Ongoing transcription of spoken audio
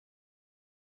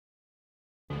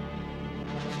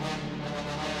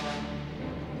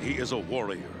He is a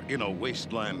warrior in a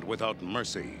wasteland without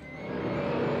mercy.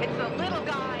 It's the little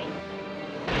guy.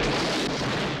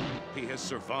 He has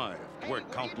survived where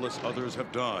countless others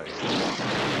have died.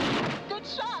 Good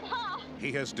shot, huh?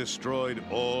 He has destroyed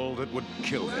all that would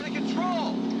kill him. Out of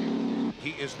control!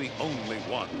 He is the only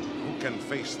one who can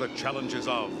face the challenges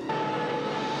of the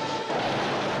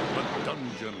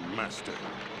Dungeonmaster.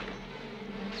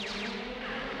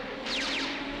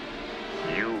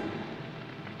 You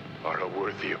are a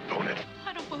worthy opponent.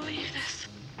 I don't believe this.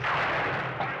 By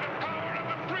the power of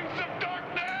the Prince of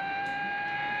Darkness!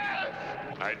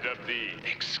 I dub thee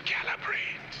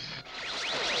Calabrese.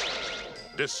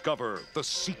 Discover the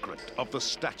secret of the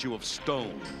Statue of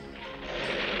Stone.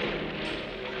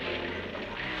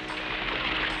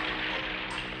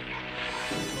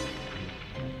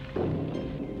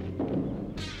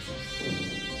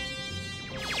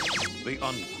 The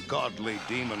ungodly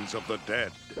demons of the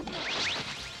dead.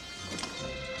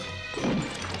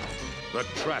 The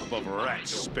trap of rat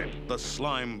spit, the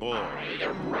slime ball. I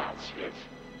am rat spit,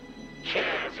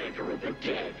 caretaker of the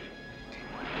dead.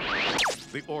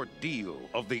 The ordeal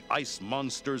of the ice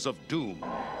monsters of doom.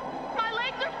 My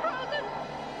legs are frozen.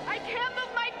 I can't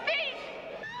move my feet.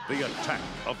 The attack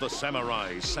of the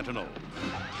samurai sentinel.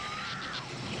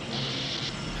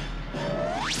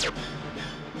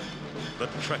 The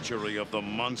treachery of the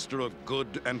monster of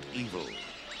good and evil.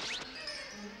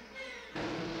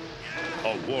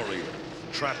 A warrior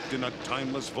trapped in a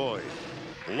timeless void,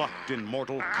 locked in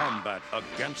mortal combat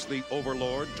against the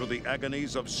overlord to the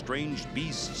agonies of strange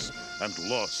beasts and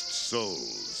lost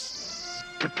souls.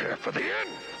 Prepare for the end!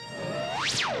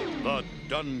 The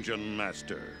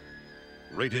Dungeonmaster.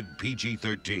 Rated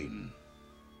PG-13.